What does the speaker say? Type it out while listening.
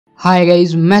Hi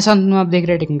guys, मैं शांतनु। आप देख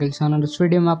रहे हैं टेक्निकल चैनल। इस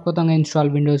वीडियो में आपको बताऊंगा install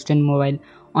Windows 10 mobile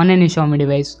on any Xiaomi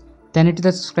device. Then hit the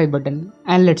subscribe button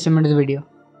and let's jump into the video.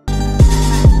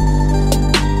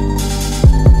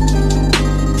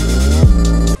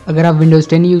 अगर आप विंडोज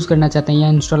 10 यूज़ करना चाहते हैं या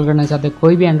इंस्टॉल करना चाहते हैं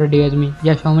कोई भी एंड्रॉइड डिवाइस में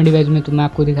या Xiaomi डिवाइस में, तो मैं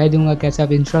आपको दिखाई दूंगा कैसे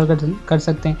आप इंस्टॉल कर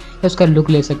सकते हैं या उसका लुक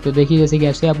ले सकते हो। देखिए जैसे कि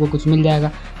ऐसे आपको कुछ मिल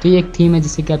जाएगा। तो ये एक थीम है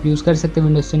जिससे कि आप यूज़ कर सकते हैं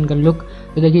विंडोज 10 का लुक।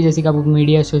 तो देखिए जैसे कि आपको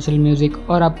मीडिया, सोशल, म्यूजिक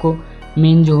और आपको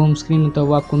मेन जो होम स्क्रीन होता है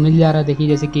वो आपको मिल जा रहा है। देखिए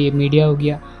जैसे कि ये मीडिया हो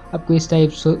गया, आपको इस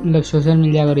टाइप मतलब सोशल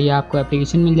मिल जाएगा और यहाँ आपको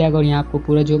एप्लीकेशन मिल जाएगा और यहाँ आपको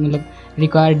पूरा जो मतलब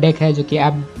रिक्वायर्ड डेक है जो कि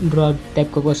ऐप ड्रॉ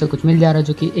टाइप का वैसा कुछ मिल जा रहा है,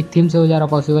 जो कि एक थीम से हो जा रहा है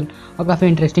पॉसिबल और काफ़ी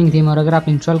इंटरेस्टिंग थीम है। और अगर आप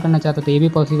इंस्टॉल करना चाहते हो तो ये भी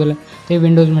पॉसिबल है। तो ये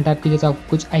विंडोज़ में टाइप कीजिए तो आपको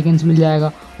कुछ आइकन्स मिल जाएगा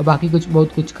और बाकी कुछ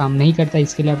बहुत कुछ काम नहीं करता।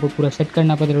 इसके लिए आपको पूरा सेट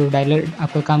करना पड़ेगा। तो डायलर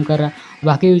आपका काम कर रहा है,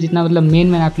 बाकी जितना मतलब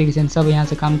मेन एप्लीकेशन सब यहाँ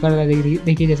से काम कर रहा है।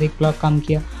 देखिए जैसे क्लॉक काम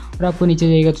किया और आपको नीचे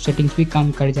जाइएगा तो सेटिंग्स भी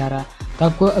काम कर जा रहा है। तो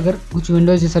आपको अगर कुछ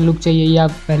विंडोज़ जैसा लुक चाहिए या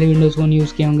आप पहले विंडोज़ फ़ोन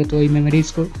यूज़ किए होंगे तो वही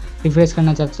मेमोरीज़ को रिफ्रेश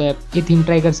करना चाहते हैं, ये थीम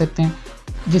ट्राई कर सकते हैं।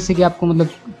 जिससे कि आपको मतलब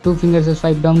 2 फिंगर से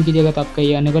स्वाइप डाउन कीजिएगा तो आपका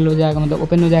ये अनेबल हो जाएगा, मतलब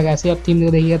ओपन हो जाएगा। ऐसे आप थीम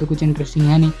देखिएगा तो कुछ इंटरेस्टिंग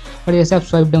है नहीं। और जैसे आप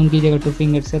स्वाइप डाउन कीजिएगा 2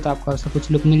 फिंगर से तो आपको ऐसा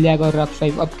कुछ लुक मिल जाएगा। और आप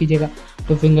स्वाइप अप कीजिएगा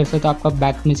 2 फिंगर से तो आपका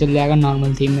बैक में चल जाएगा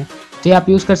नॉर्मल थीम में। तो ये आप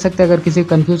यूज़ कर सकते हैं। अगर किसी को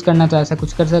कन्फ्यूज़ करना तो ऐसा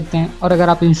कुछ कर सकते हैं। और अगर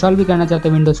आप इंस्टॉल भी करना चाहते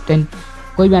हैं विंडोज़ 10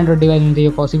 कोई भी एंड्रॉइड डिवाइस में, तो ये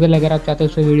पॉसिबल है। अगर आप चाहते हो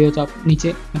उस पर वीडियो तो आप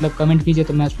नीचे मतलब कमेंट कीजिए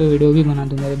तो मैं उस पर वीडियो भी बना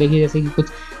दूंगा। तो देखिए जैसे कि कुछ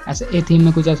ऐसा ये थीम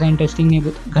में कुछ ऐसा इंटरेस्टिंग नहीं,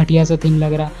 बहुत घटिया सा थीम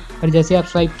लग रहा है। और जैसे आप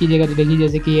स्वाइप कीजिएगा तो देखिए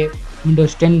जैसे कि ये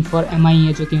विंडोज़ 10 फॉर MI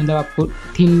है, जो कि मतलब आपको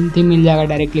थीम मिल जाएगा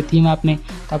डायरेक्टली। थीम आपने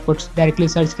तो आपको डायरेक्टली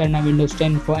सर्च करना है विंडोज़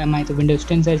 10 फॉर MI, तो विंडोज़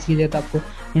 10 सर्च कीजिए तो आपको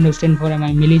विंडोज़ 10 फॉर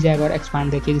MI मिल ही जाएगा। और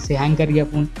एक्सपांड देखिए जैसे हैंग कर गया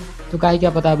फ़ोन, तो काहे क्या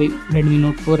पता। अभी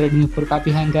Redmi 4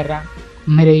 काफ़ी हैंग कर रहा है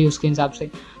मेरे यूज़ के हिसाब से।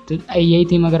 तो यही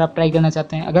थीम अगर आप ट्राई करना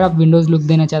चाहते हैं, अगर आप विंडोज़ लुक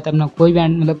देना चाहते हैं अपना कोई भी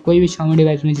मतलब कोई भी Xiaomi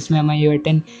डिवाइस में जिसमें MI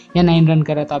 10 या 9 रन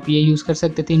कर रहा, तो आप ये यूज़ कर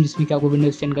सकते थे, जिसमें कि आपको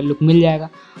विंडोज़ 10 का लुक मिल जाएगा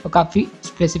और काफ़ी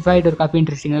स्पेसिफाइड और काफ़ी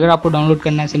इंटरेस्टिंग। अगर आपको डाउनलोड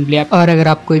करना है सिंपली आप, और अगर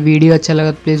आपको वीडियो अच्छा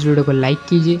लगा तो प्लीज़ वीडियो को लाइक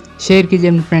कीजिए, शेयर कीजिए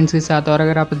अपने फ्रेंड्स के साथ। और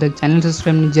अगर आप तक चैनल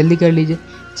सब्सक्राइब नहीं जल्दी कर लीजिए,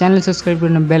 चैनल सब्सक्राइब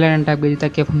करना, बेल आइकन टैप कीजिए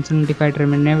ताकि आप हमसे नोटिफाइड रहे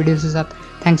मेरे नए वीडियो के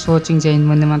साथ। Thanks for watching. जय हिंद,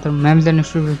 वंदे मातरम। मैं मिलता हूं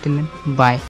नेक्स्ट वीडियो में। बाय।